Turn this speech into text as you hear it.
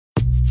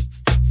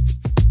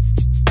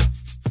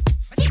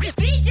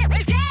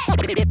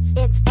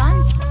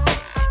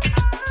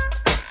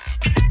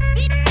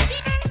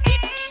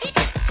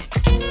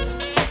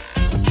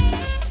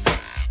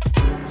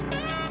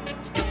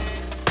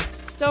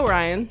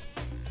Ryan.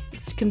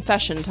 It's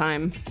confession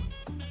time.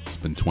 It's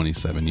been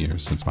 27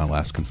 years since my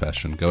last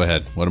confession. Go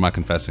ahead. What am I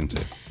confessing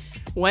to?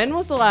 When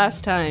was the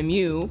last time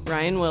you,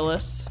 Ryan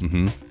Willis,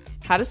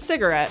 had a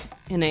cigarette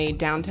in a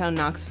downtown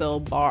Knoxville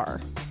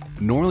bar?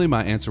 Normally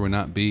my answer would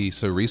not be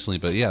so recently,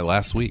 but yeah,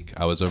 last week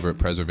I was over at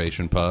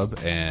Preservation Pub,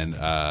 and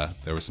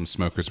there were some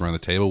smokers around the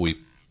table. We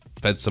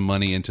fed some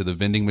money into the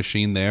vending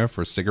machine there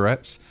for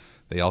cigarettes.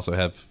 They also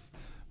have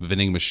a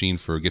vending machine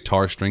for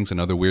guitar strings and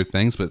other weird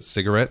things, but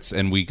cigarettes,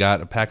 and we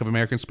got a pack of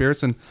American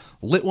Spirits and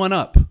lit one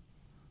up.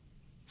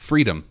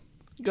 Freedom.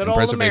 Good old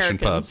Preservation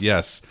Americans. Pub,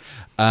 yes.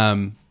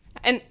 And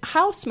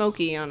how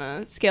smoky on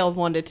a scale of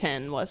 1 to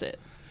 10 was it?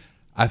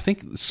 I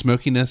think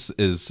smokiness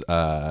comes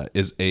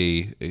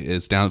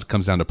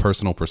down to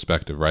personal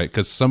perspective, right?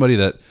 Because somebody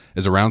that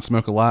is around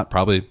smoke a lot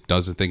probably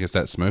doesn't think it's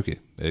that smoky.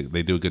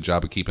 They do a good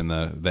job of keeping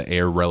the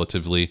air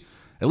relatively,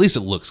 at least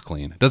it looks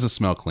clean. It doesn't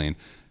smell clean.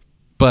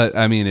 But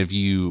I mean, if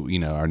you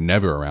are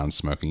never around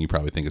smoking, you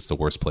probably think it's the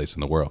worst place in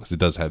the world because it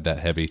does have that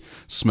heavy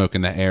smoke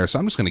in the air. So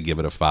I'm just going to give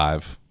it a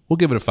 5. We'll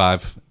give it a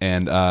 5,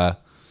 and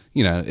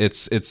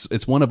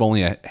it's one of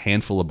only a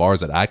handful of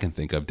bars that I can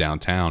think of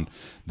downtown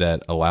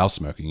that allow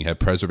smoking. You have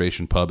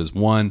Preservation Pub as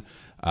one,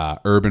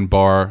 Urban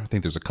Bar. I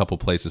think there's a couple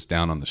places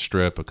down on the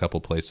Strip, a couple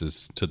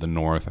places to the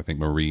north. I think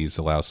Marie's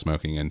allows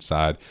smoking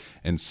inside,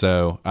 and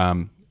so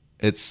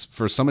it's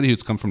for somebody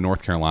who's come from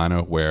North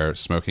Carolina where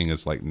smoking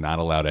is like not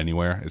allowed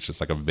anywhere. It's just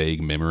like a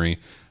vague memory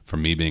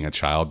from me being a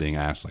child being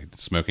asked like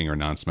smoking or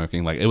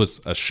non-smoking. Like it was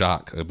a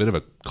shock, a bit of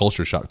a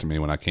culture shock to me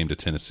when I came to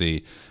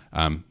Tennessee.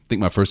 I think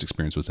my first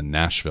experience was in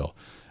Nashville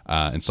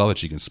and saw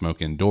that you can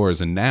smoke indoors.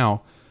 And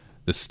now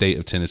the state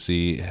of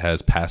Tennessee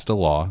has passed a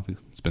law.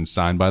 It's been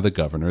signed by the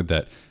governor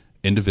that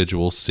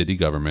individual city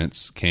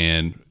governments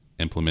can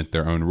implement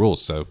their own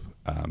rules. So,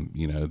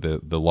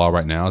 the law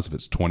right now is if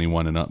it's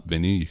 21 and up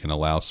venue, you can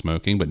allow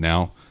smoking. But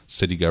now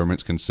city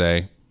governments can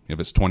say if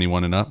it's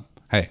 21 and up,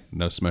 hey,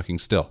 no smoking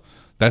still.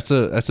 That's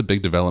a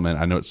big development.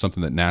 I know it's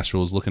something that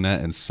Nashville is looking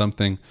at and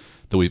something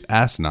that we've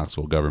asked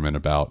Knoxville government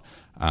about.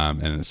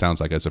 And it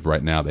sounds like as of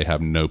right now, they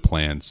have no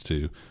plans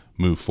to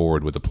move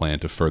forward with a plan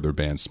to further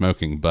ban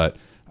smoking. But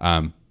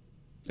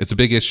it's a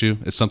big issue.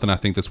 It's something I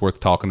think that's worth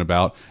talking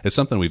about. It's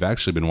something we've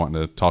actually been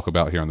wanting to talk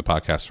about here on the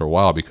podcast for a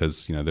while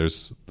because,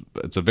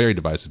 it's a very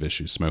divisive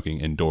issue, smoking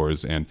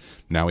indoors. And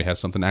now we have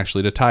something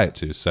actually to tie it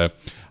to. So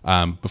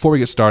before we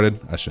get started,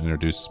 I should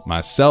introduce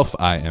myself.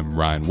 I am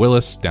Ryan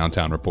Willis,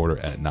 downtown reporter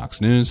at Knox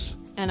News.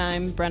 And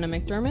I'm Brenna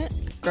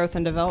McDermott, Growth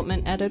and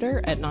Development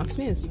Editor at Knox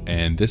News.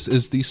 And this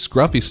is the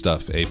Scruffy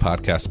Stuff, a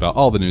podcast about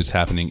all the news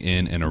happening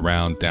in and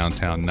around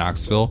downtown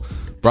Knoxville,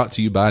 brought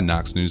to you by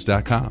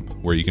KnoxNews.com,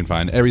 where you can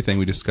find everything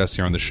we discuss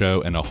here on the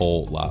show and a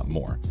whole lot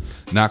more.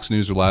 Knox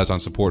News relies on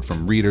support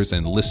from readers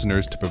and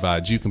listeners to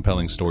provide you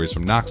compelling stories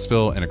from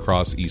Knoxville and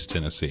across East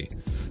Tennessee.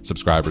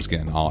 Subscribers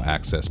get an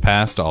all-access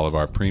pass to all of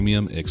our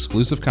premium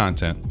exclusive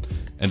content.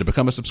 And to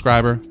become a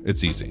subscriber,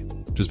 it's easy.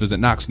 Just visit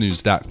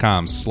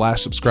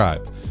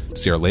KnoxNews.com/subscribe to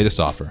see our latest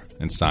offer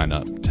and sign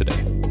up today.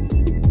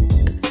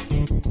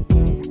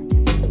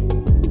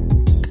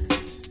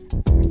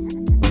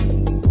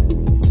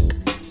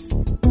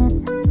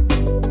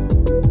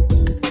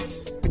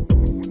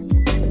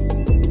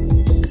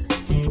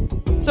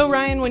 So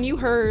Ryan, when you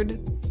heard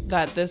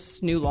that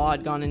this new law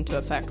had gone into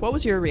effect, what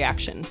was your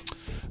reaction?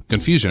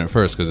 Confusion at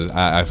first, because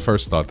I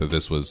first thought that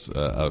this was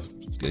a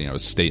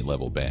state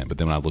level ban, but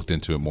then when I looked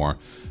into it more,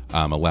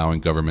 allowing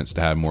governments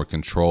to have more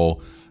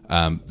control,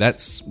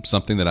 that's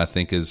something that I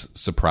think is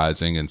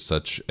surprising in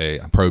such a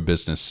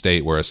pro-business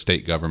state, where a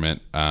state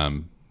government,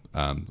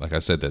 like I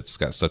said, that's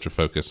got such a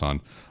focus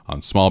on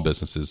small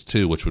businesses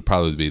too, which would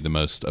probably be the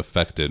most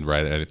affected,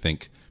 right? I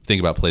think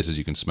about places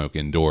you can smoke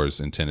indoors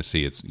in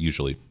Tennessee, it's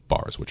usually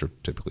bars, which are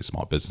typically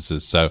small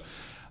businesses. So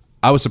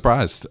I was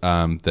surprised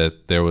that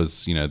there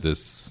was,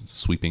 this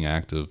sweeping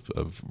act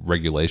of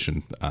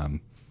regulation,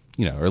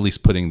 or at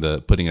least putting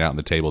it out on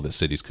the table that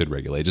cities could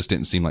regulate. It just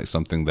didn't seem like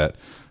something that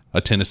a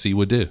Tennessee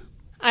would do.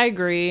 I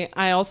agree.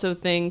 I also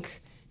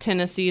think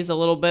Tennessee is a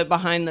little bit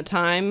behind the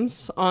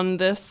times on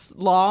this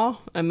law.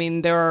 I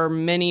mean, there are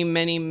many,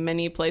 many,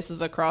 many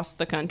places across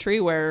the country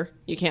where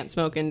you can't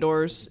smoke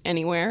indoors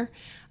anywhere.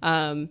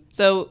 I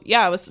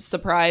was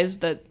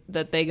surprised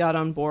that they got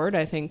on board.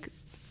 I think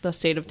the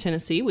state of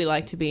Tennessee, we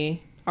like to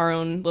be our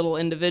own little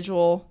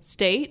individual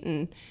state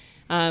and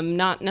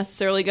not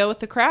necessarily go with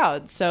the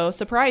crowd. So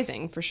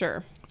surprising for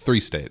sure. 3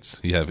 states.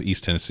 You have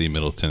East Tennessee,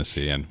 Middle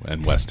Tennessee,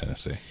 and West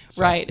Tennessee.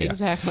 So, right, yeah.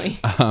 Exactly.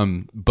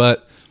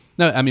 But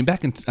no, I mean,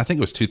 back in, I think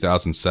it was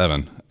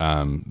 2007,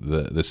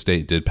 the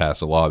state did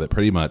pass a law that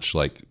pretty much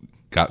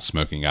got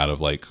smoking out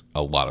of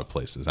a lot of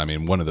places. I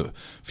mean, one of the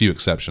few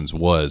exceptions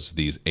was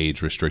these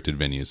age-restricted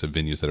venues, of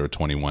venues that are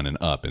 21 and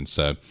up. And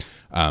so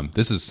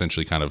this is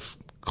essentially kind of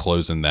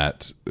closing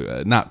that,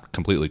 not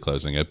completely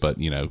closing it, but,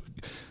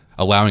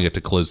 allowing it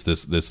to close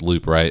this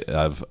loop, right,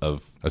 of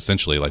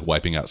essentially like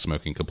wiping out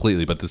smoking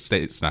completely, but the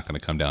state's not going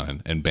to come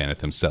down and ban it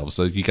themselves.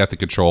 So you got the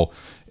control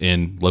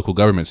in local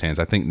government's hands.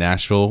 I think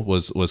Nashville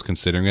was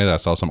considering it. I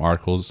saw some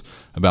articles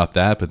about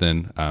that, but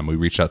then we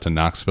reached out to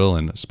Knoxville,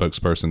 and a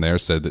spokesperson there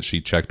said that she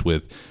checked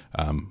with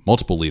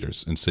multiple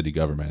leaders in city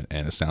government,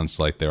 and it sounds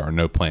like there are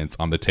no plans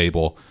on the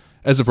table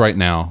as of right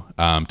now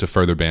to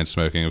further ban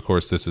smoking. Of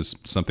course, this is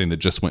something that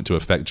just went to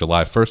effect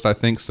July 1st, I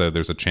think, so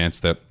there's a chance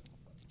that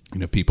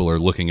people are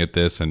looking at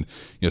this and,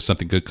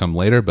 something could come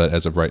later. But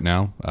as of right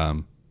now,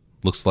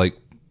 looks like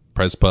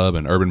Pres Pub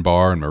and Urban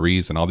Bar and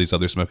Marie's and all these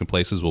other smoking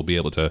places will be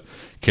able to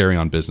carry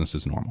on business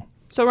as normal.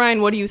 So,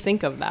 Ryan, what do you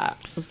think of that?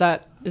 Is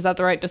that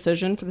the right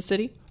decision for the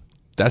city?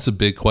 That's a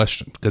big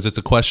question, because it's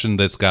a question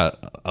that's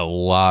got a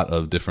lot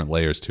of different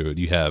layers to it.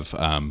 You have,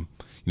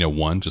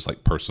 one, just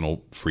like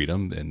personal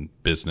freedom and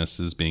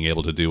businesses being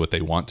able to do what they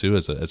want to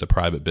as a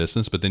private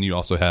business. But then you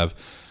also have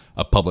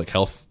a public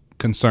health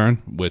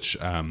concern, which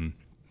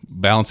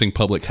balancing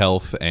public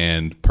health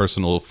and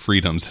personal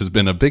freedoms has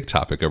been a big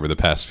topic over the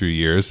past few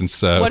years. And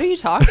so, what are you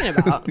talking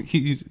about?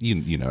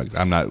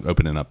 I'm not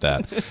opening up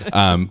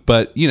that.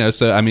 But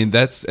so I mean,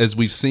 that's, as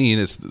we've seen,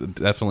 it's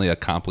definitely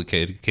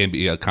can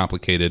be a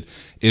complicated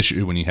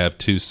issue when you have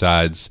two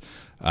sides.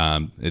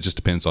 It just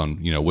depends on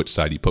which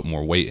side you put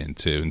more weight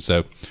into. And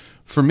so,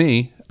 for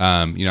me,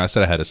 I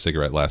said I had a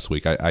cigarette last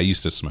week. I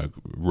used to smoke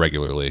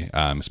regularly,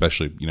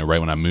 especially right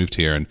when I moved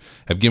here, and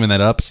have given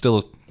that up.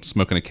 Still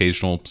smoke an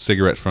occasional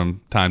cigarette from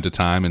time to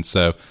time. And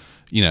so,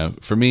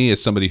 for me,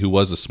 as somebody who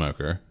was a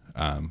smoker,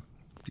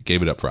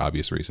 gave it up for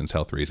obvious reasons,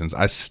 health reasons,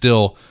 I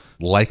still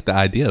like the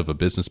idea of a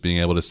business being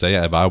able to say,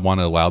 if I want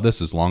to allow this,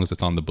 as long as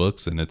it's on the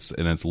books and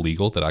it's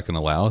legal that I can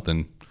allow it,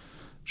 then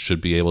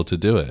should be able to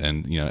do it.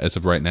 And as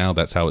of right now,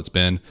 that's how it's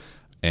been.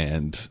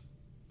 And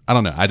I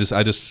don't know.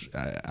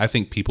 I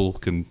think people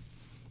can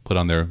put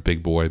on their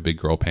big boy, big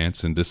girl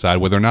pants and decide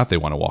whether or not they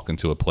want to walk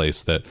into a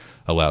place that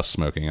allows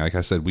smoking. Like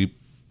I said, we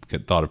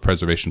thought of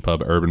Preservation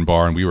Pub, Urban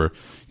Bar, and we were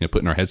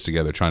putting our heads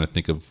together trying to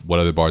think of what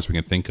other bars we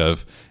can think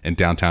of in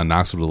downtown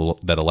Knoxville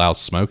that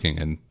allows smoking.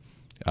 And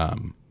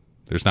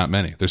there's not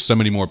many. There's so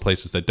many more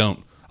places that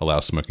don't allow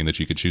smoking that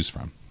you could choose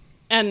from.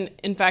 And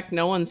in fact,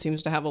 no one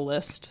seems to have a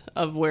list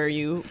of where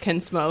you can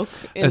smoke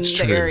in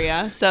the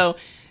area. So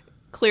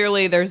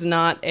clearly there's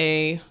not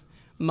a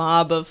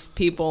mob of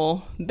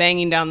people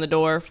banging down the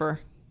door for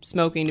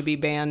smoking to be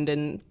banned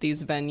in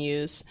these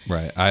venues.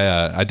 Right.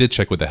 I did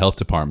check with the health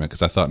department,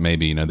 because I thought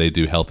maybe, they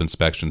do health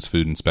inspections,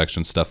 food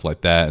inspections, stuff like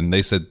that. And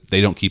they said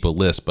they don't keep a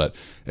list, but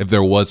if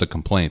there was a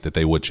complaint, that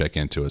they would check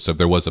into it. So if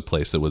there was a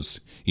place that was,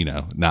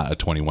 not a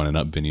 21 and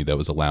up venue that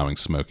was allowing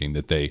smoking,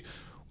 that they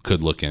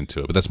could look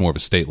into it. But that's more of a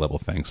state level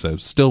thing. So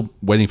still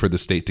waiting for the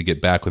state to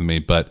get back with me.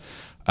 But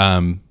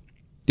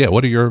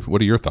what are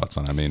your thoughts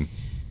on it? I mean,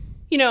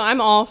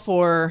 I'm all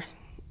for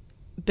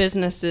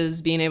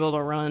businesses being able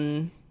to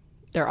run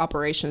their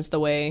operations the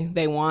way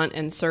they want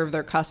and serve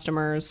their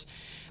customers.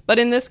 But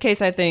in this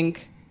case, I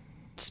think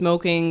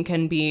smoking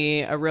can be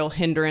a real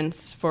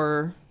hindrance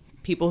for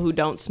people who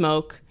don't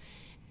smoke.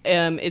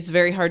 It's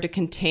very hard to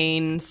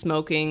contain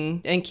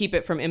smoking and keep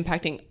it from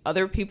impacting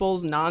other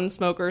people's,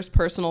 non-smokers'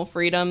 personal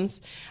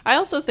freedoms. I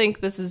also think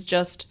this is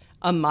just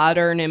a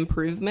modern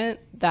improvement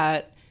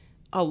that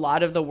a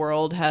lot of the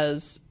world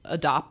has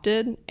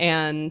adopted,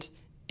 and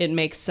it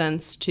makes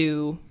sense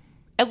to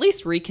at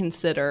least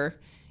reconsider,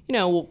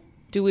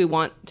 do we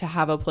want to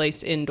have a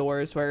place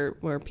indoors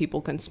where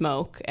people can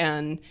smoke?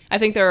 And I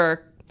think there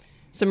are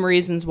some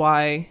reasons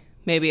why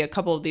maybe a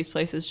couple of these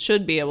places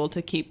should be able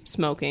to keep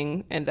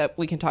smoking, and that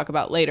we can talk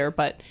about later.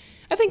 But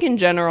I think in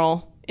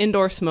general,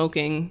 indoor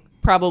smoking,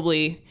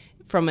 probably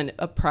from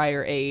a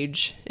prior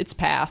age, it's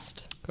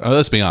past.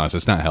 Let's be honest,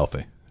 it's not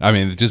healthy. I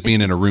mean, just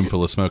being in a room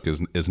full of smoke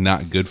is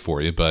not good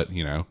for you, but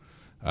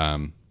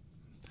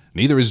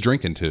neither is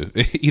drinking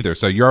either.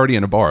 So you're already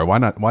in a bar. Why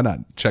not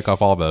check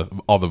off all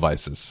the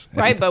vices?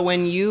 Right, but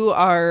when you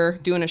are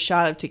doing a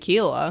shot of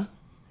tequila,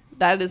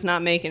 that is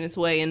not making its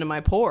way into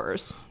my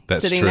pores.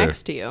 That's sitting true.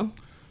 Next to you.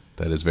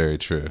 That is very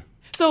true.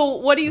 So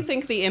what do you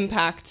think the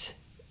impact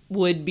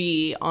would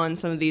be on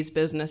some of these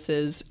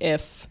businesses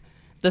if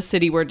the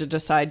city were to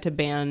decide to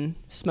ban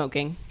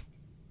smoking?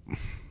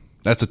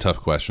 That's a tough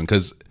question,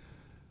 because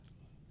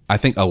I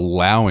think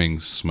allowing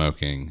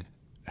smoking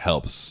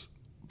helps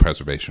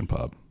Preservation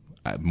Pub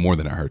more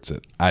than it hurts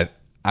it. I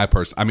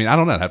mean, I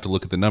don't know. I'd have to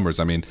look at the numbers.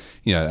 I mean,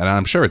 and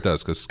I'm sure it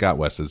does, because Scott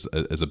West is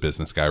a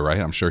business guy, right?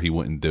 I'm sure he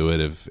wouldn't do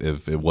it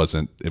if it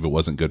wasn't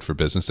good for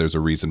business. There's a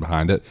reason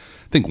behind it.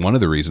 I think one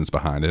of the reasons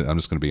behind it, I'm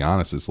just going to be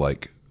honest, is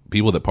like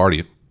people that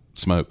party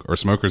smoke, or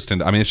smokers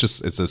tend to, I mean, it's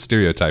a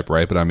stereotype,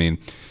 right? But I mean,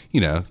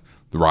 the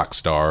rock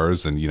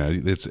stars, and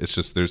it's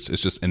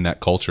just in that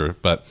culture.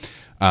 But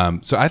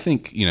so I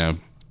think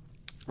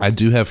I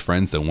do have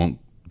friends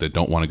that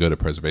don't want to go to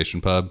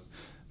Preservation Pub.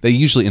 They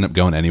usually end up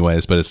going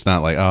anyways, but it's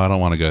not like, oh, I don't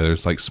want to go.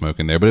 There's like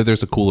smoking there. But if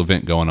there's a cool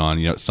event going on,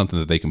 it's something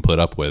that they can put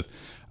up with.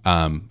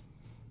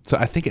 So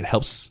I think it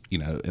helps,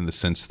 in the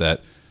sense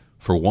that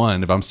for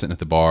one, if I'm sitting at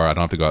the bar, I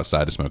don't have to go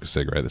outside to smoke a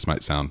cigarette. This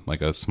might sound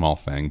like a small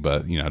thing,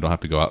 but I don't have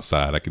to go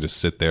outside. I could just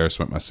sit there,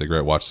 smoke my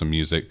cigarette, watch some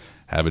music,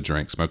 have a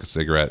drink, smoke a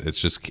cigarette. I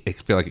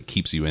feel like it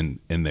keeps you in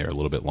there a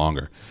little bit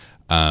longer.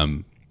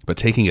 But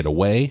taking it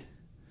away,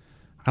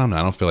 I don't know.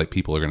 I don't feel like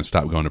people are going to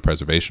stop going to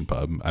Preservation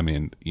Pub. I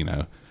mean,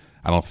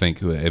 I don't think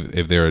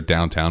if there are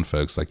downtown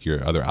folks, like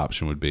your other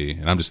option would be,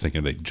 and I'm just thinking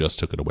if they just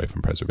took it away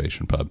from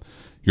Preservation Pub,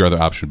 your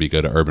other option would be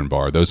go to Urban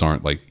Bar. Those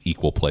aren't like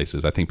equal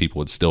places. I think people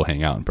would still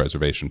hang out in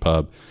Preservation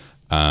Pub,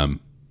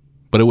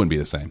 but it wouldn't be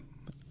the same.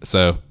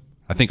 So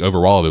I think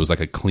overall, if it was like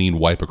a clean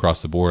wipe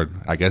across the board,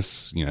 I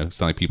guess, it's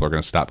not like people are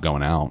going to stop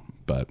going out,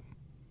 but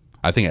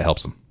I think it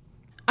helps them.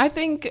 I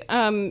think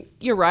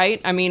you're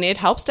right. I mean, it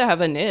helps to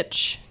have a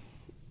niche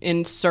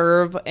and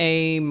serve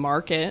a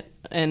market,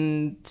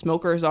 and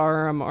smokers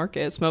are a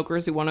market.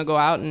 Smokers who want to go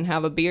out and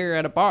have a beer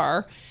at a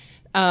bar.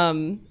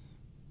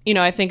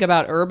 I think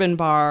about Urban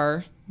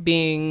Bar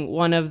being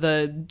one of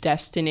the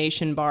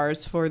destination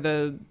bars for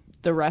the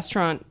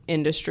restaurant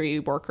industry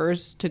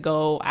workers to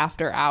go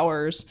after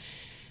hours.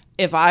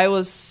 If I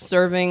was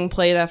serving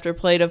plate after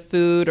plate of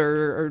food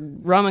or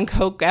rum and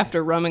Coke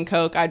after rum and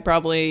Coke, I'd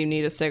probably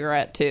need a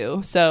cigarette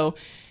too. So,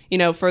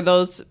 for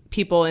those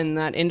people in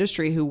that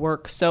industry who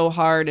work so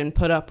hard and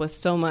put up with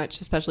so much,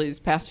 especially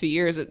these past few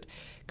years, it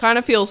kind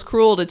of feels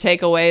cruel to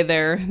take away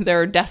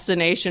their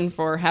destination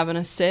for having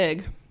a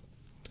cig.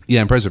 Yeah,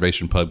 and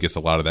Preservation Pub gets a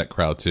lot of that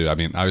crowd too. I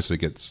mean, obviously it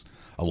gets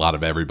a lot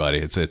of everybody.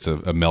 It's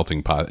a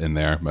melting pot in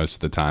there most of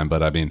the time.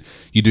 But I mean,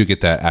 you do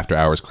get that after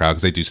hours crowd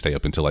because they do stay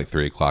up until like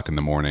 3:00 in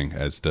the morning,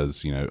 as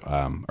does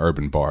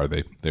Urban Bar.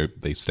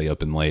 They stay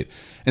up and late,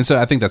 and so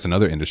I think that's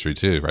another industry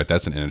too, right?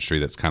 That's an industry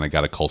that's kind of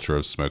got a culture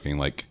of smoking.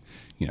 Like,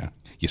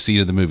 you see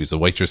it in the movies, the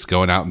waitress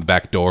going out in the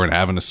back door and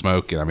having a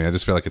smoke. And I mean, I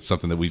just feel like it's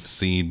something that we've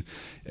seen,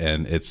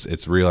 and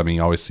it's real. I mean,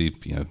 you always see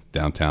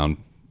downtown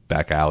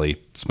back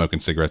alley smoking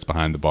cigarettes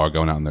behind the bar,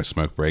 going out in their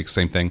smoke breaks.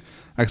 Same thing,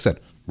 like I said.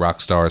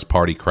 Rock stars,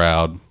 party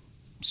crowd,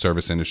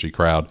 service industry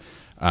crowd.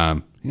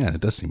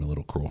 It does seem a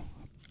little cruel.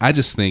 I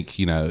just think,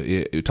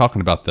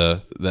 talking about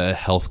the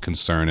health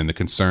concern and the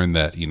concern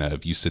that,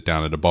 if you sit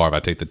down at a bar, if I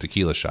take the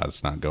tequila shot,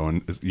 it's not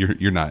going,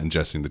 you're not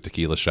ingesting the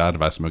tequila shot.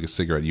 If I smoke a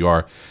cigarette, you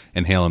are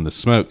inhaling the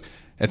smoke.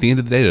 At the end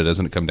of the day,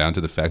 doesn't it come down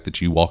to the fact that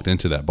you walked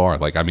into that bar?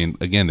 Like, I mean,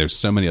 again, there's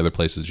so many other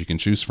places you can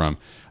choose from.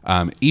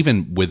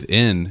 Even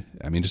within,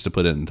 just to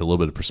put it into a little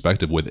bit of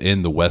perspective,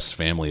 within the West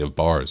family of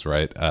bars,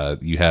 right?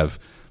 You have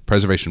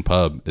Preservation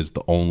Pub is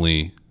the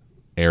only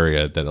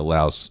area that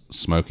allows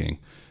smoking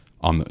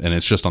and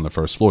it's just on the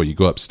first floor. You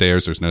go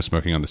upstairs, there's no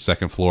smoking on the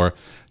second floor.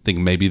 I think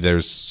maybe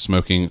there's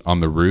smoking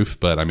on the roof,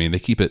 but I mean, they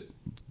keep it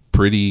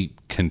pretty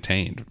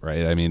contained,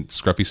 right? I mean,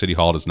 Scruffy City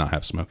Hall does not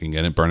have smoking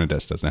in it.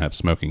 Bernadette's doesn't have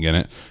smoking in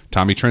it.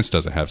 Tommy Trent's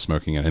doesn't have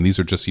smoking in it. And these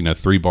are just,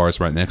 3 bars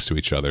right next to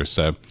each other.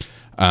 So,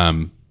 I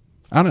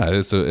don't know.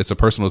 It's a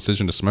personal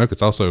decision to smoke.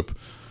 It's also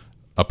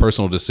a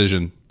personal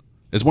decision.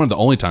 It's one of the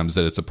only times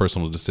that it's a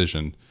personal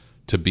decision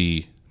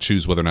to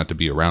choose whether or not to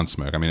be around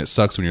smoke. I mean, it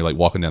sucks when you're like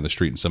walking down the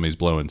street and somebody's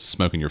blowing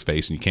smoke in your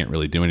face and you can't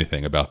really do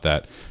anything about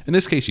that. In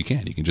this case, you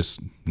can. You can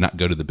just not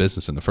go to the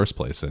business in the first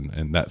place,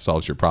 and that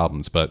solves your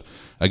problems. But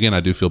again, I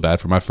do feel bad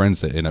for my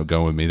friends that end up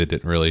going with me that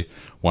didn't really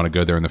want to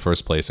go there in the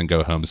first place and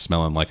go home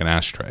smelling like an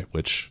ashtray,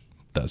 which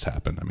does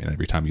happen. I mean,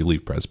 every time you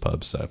leave Pres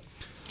Pub. So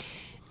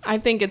I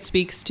think it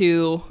speaks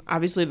to,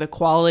 obviously, the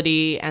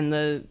quality and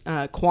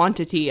the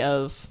quantity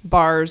of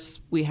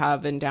bars we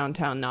have in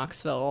downtown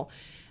Knoxville.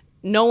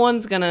 No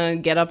one's going to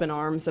get up in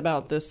arms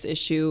about this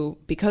issue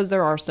because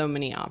there are so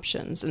many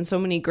options and so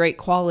many great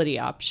quality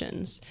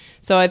options.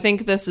 So I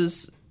think this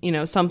is,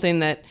 something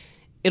that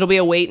it'll be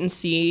a wait and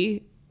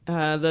see.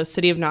 The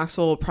city of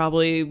Knoxville will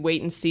probably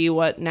wait and see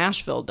what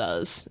Nashville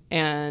does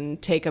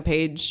and take a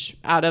page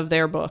out of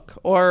their book.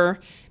 Or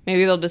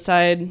maybe they'll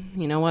decide,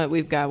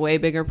 we've got way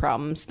bigger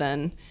problems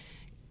than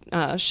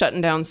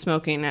shutting down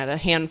smoking at a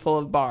handful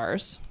of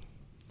bars.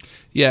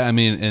 Yeah, I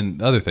mean, and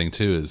the other thing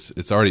too is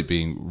it's already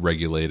being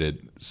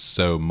regulated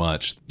so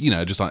much,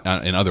 just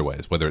in other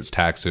ways, whether it's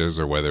taxes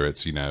or whether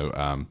it's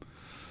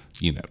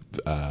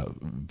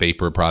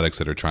vapor products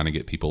that are trying to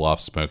get people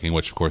off smoking,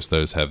 which of course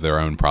those have their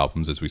own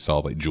problems, as we saw.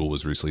 Like Juul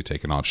was recently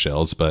taken off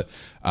shelves, but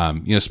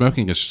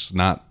smoking is just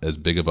not as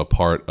big of a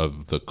part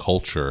of the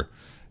culture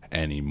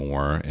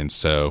anymore, and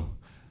so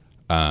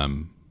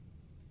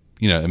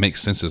it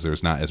makes sense as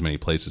there's not as many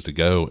places to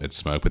go and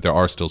smoke, but there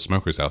are still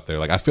smokers out there.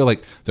 Like, I feel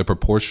like the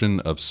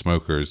proportion of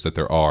smokers that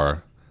there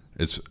are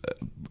is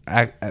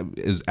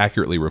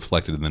accurately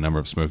reflected in the number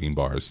of smoking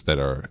bars that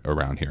are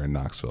around here in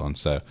Knoxville. And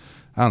so,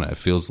 I don't know, it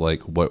feels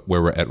like where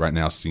we're at right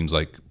now seems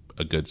like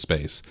a good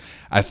space.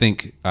 I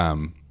think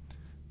one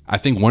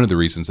of the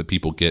reasons that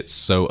people get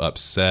so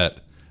upset,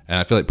 and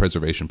I feel like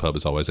Preservation Pub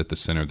is always at the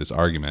center of this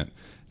argument,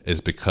 is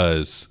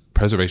because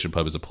Preservation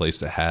Pub is a place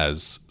that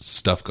has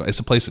stuff. It's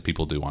a place that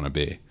people do want to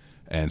be.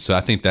 And so I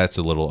think that's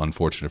a little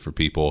unfortunate for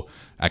people.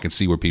 I can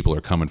see where people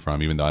are coming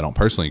from, even though I don't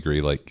personally agree.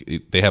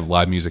 Like, they have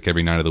live music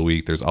every night of the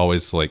week. There's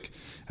always, like,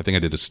 I think I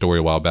did a story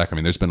a while back. I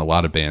mean, there's been a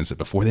lot of bands that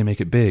before they make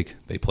it big,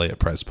 they play at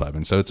Pres Pub.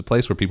 And so it's a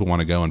place where people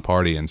want to go and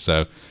party. And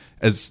so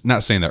as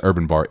not saying that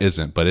Urban Bar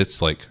isn't, but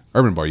it's like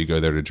Urban Bar, you go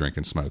there to drink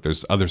and smoke.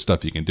 There's other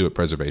stuff you can do at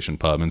Preservation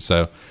Pub. And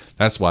so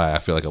that's why I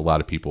feel like a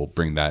lot of people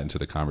bring that into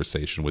the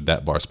conversation with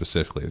that bar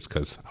specifically. It's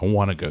because I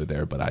want to go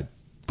there, but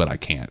I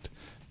can't.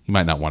 You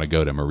might not want to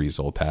go to Marie's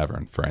Old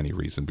Tavern for any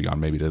reason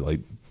beyond maybe to like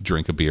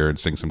drink a beer and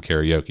sing some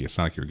karaoke. It's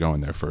not like you're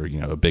going there for,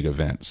 a big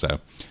event. So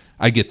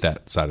I get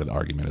that side of the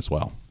argument as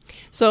well.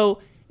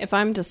 So if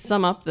I'm to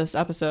sum up this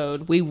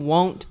episode, we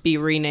won't be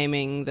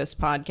renaming this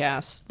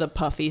podcast the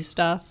Puffy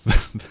Stuff.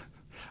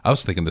 I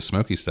was thinking the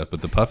Smoky Stuff,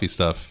 but the Puffy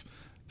Stuff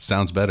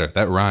sounds better.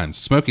 That rhymes.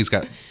 Smoky's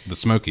got the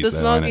Smokies. The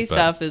Smoky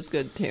Stuff is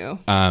good too.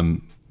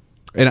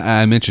 And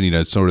I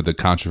mentioned, sort of the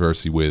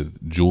controversy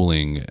with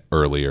juuling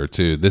earlier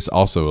too. This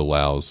also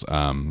allows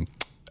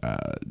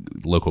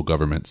local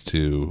governments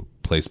to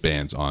place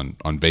bans on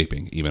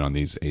vaping, even on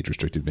these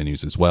age-restricted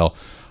venues as well.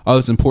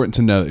 It's important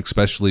to note,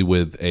 especially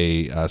with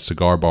a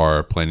cigar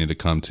bar planning to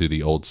come to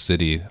the Old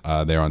City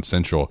there on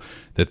Central,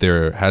 that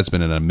there has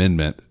been an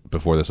amendment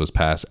before this was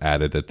passed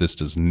added that this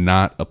does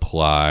not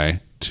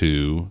apply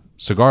to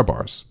cigar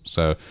bars.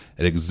 So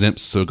it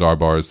exempts cigar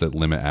bars that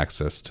limit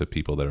access to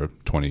people that are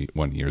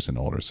 21 years and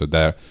older. So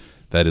that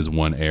is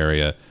one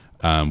area.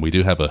 We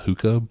do have a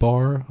hookah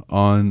bar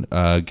on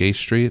Gay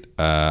Street.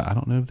 I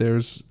don't know if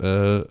there's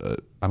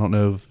I don't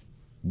know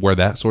where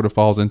that sort of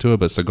falls into it,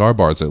 but cigar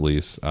bars at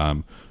least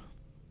are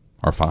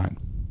fine.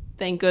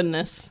 Thank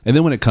goodness. And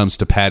then when it comes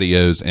to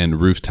patios and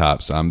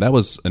rooftops, that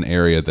was an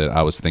area that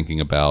I was thinking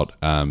about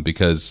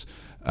because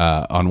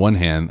on one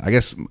hand, I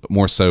guess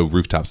more so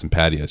rooftops and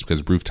patios,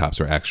 because rooftops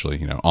are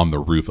actually, on the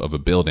roof of a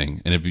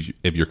building. And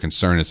if your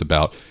concern is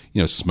about,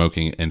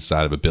 smoking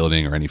inside of a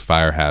building or any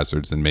fire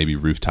hazards, then maybe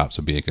rooftops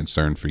would be a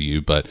concern for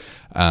you. But,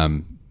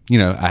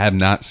 I have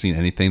not seen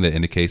anything that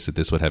indicates that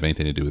this would have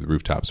anything to do with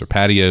rooftops or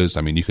patios.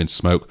 I mean, you can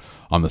smoke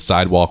on the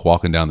sidewalk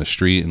walking down the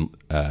street,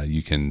 and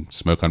you can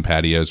smoke on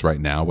patios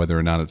right now, whether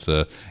or not it's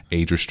a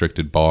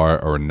age-restricted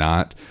bar or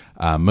not.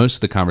 Most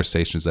of the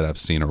conversations that I've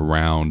seen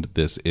around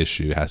this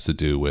issue has to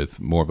do with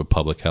more of a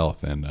public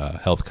health and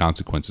health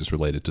consequences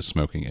related to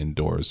smoking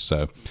indoors.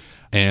 So,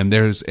 and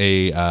there's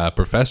a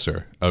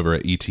professor over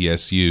at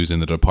ETSU's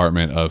in the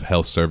Department of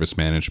Health Service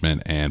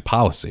Management and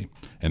Policy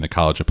in the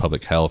College of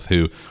Public Health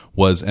who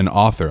was an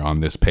author on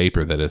this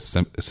paper that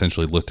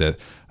essentially looked at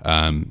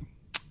an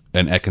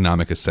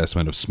economic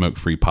assessment of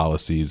smoke-free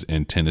policies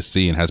in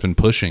Tennessee and has been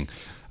pushing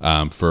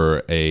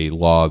for a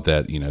law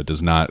that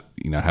does not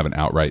have an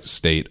outright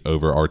state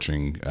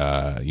overarching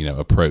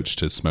approach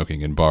to smoking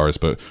in bars,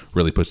 but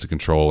really puts the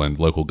control in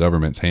local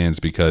government's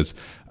hands because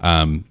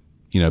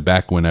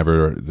back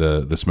whenever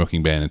the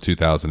smoking ban in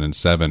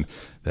 2007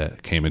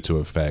 that came into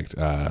effect,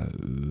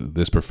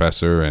 this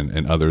professor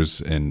and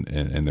others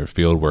in their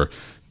field were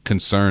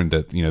concerned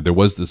that there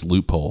was this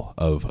loophole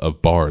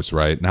of bars,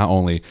 right? Not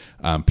only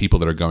people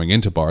that are going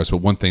into bars, but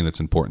one thing that's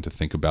important to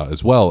think about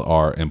as well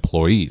are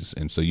employees.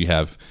 And so you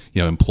have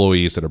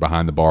employees that are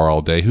behind the bar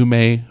all day who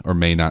may or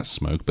may not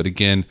smoke. But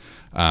again,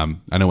 I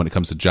know when it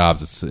comes to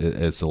jobs,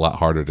 it's a lot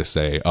harder to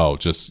say, oh,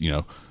 just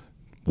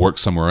work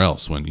somewhere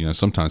else when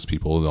sometimes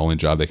people, the only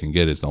job they can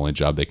get is the only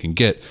job they can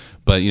get.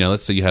 But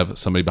let's say you have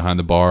somebody behind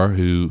the bar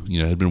who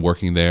had been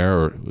working there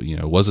or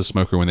was a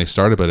smoker when they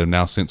started but have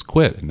now since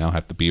quit and now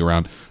have to be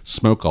around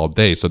smoke all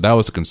day. So that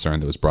was a concern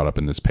that was brought up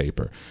in this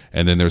paper.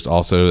 And then there's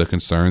also a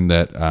concern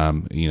that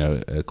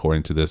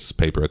according to this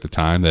paper at the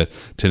time, that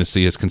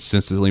Tennessee has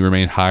consistently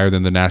remained higher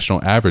than the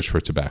national average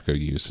for tobacco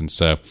use. And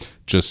so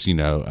just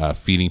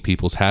feeding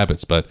people's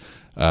habits. But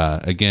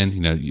again,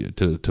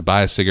 to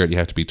buy a cigarette, you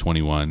have to be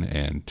 21,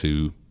 and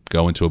to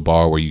go into a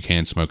bar where you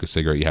can smoke a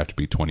cigarette, you have to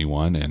be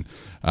 21.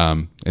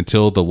 And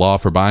until the law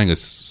for buying a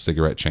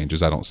cigarette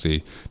changes, I don't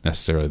see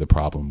necessarily the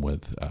problem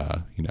with,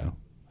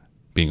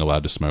 being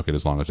allowed to smoke it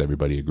as long as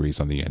everybody agrees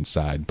on the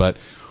inside. But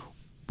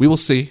we will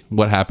see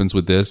what happens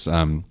with this.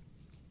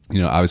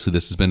 Obviously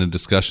this has been a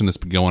discussion that's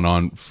been going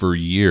on for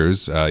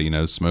years.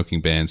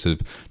 Smoking bans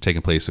have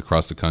taken place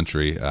across the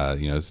country.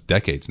 It's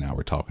decades now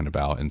we're talking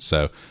about. And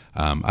so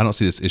I don't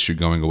see this issue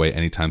going away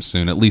anytime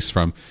soon, at least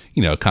from,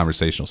 a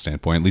conversational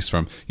standpoint, at least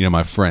from,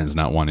 my friends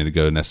not wanting to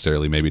go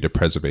necessarily maybe to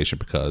Preservation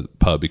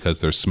Pub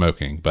because they're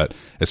smoking. But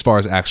as far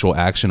as actual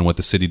action and what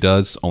the city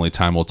does, only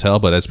time will tell.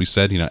 But as we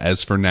said,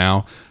 as for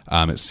now,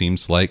 it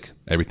seems like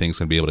everything's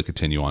going to be able to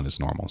continue on as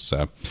normal.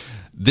 So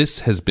this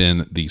has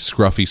been the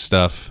Scruffy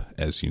Stuff,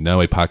 as you know,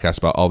 a podcast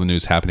about all the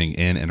news happening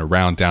in and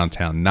around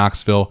downtown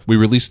Knoxville. We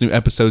release new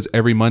episodes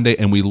every Monday,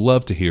 and we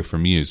love to hear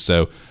from you.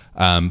 So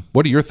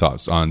what are your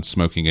thoughts on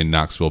smoking in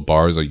Knoxville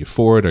bars? Are you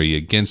for it? Are you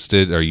against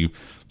it? Are you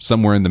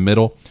somewhere in the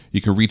middle?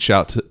 You can reach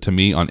out to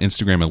me on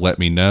Instagram and let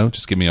me know.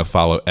 Just give me a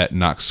follow at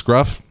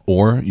KnoxScruff,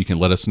 or you can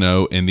let us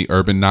know in the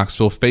Urban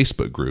Knoxville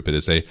Facebook group. It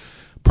is a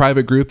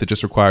private group that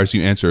just requires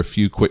you answer a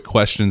few quick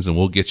questions, and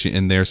we'll get you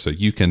in there so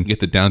you can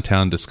get the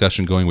downtown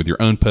discussion going with your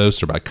own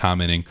post or by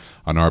commenting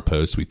on our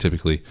posts. We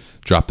typically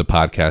drop the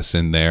podcasts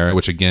in there,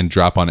 which again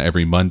drop on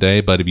every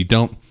Monday. But if you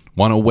don't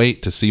Want to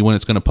wait to see when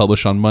it's going to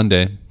publish on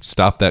Monday?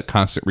 Stop that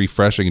constant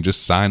refreshing and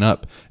just sign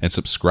up and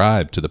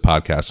subscribe to the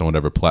podcast on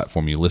whatever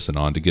platform you listen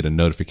on to get a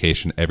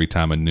notification every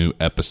time a new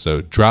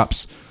episode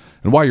drops.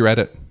 And while you're at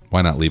it,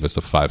 why not leave us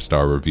a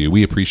 5-star review?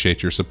 We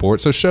appreciate your support,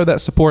 so show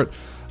that support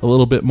a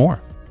little bit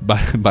more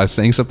by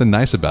saying something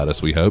nice about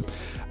us, we hope.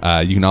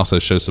 You can also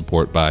show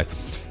support by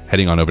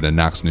heading on over to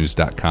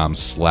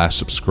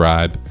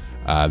knoxnews.com/subscribe.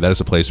 That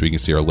is a place where you can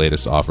see our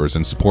latest offers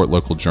and support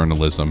local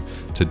journalism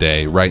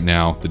today. Right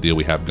now, the deal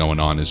we have going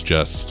on is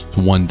just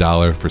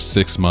 $1 for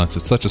 6 months.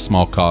 It's such a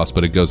small cost,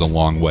 but it goes a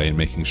long way in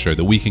making sure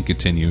that we can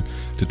continue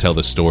to tell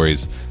the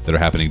stories that are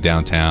happening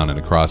downtown and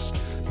across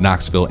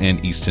Knoxville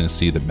and East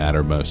Tennessee that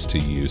matter most to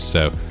you.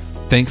 So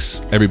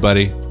thanks,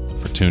 everybody,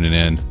 for tuning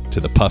in to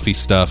the Puffy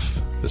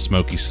Stuff, the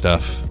Smoky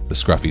Stuff, the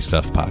Scruffy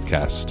Stuff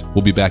podcast.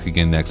 We'll be back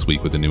again next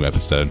week with a new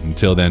episode.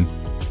 Until then,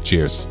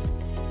 cheers.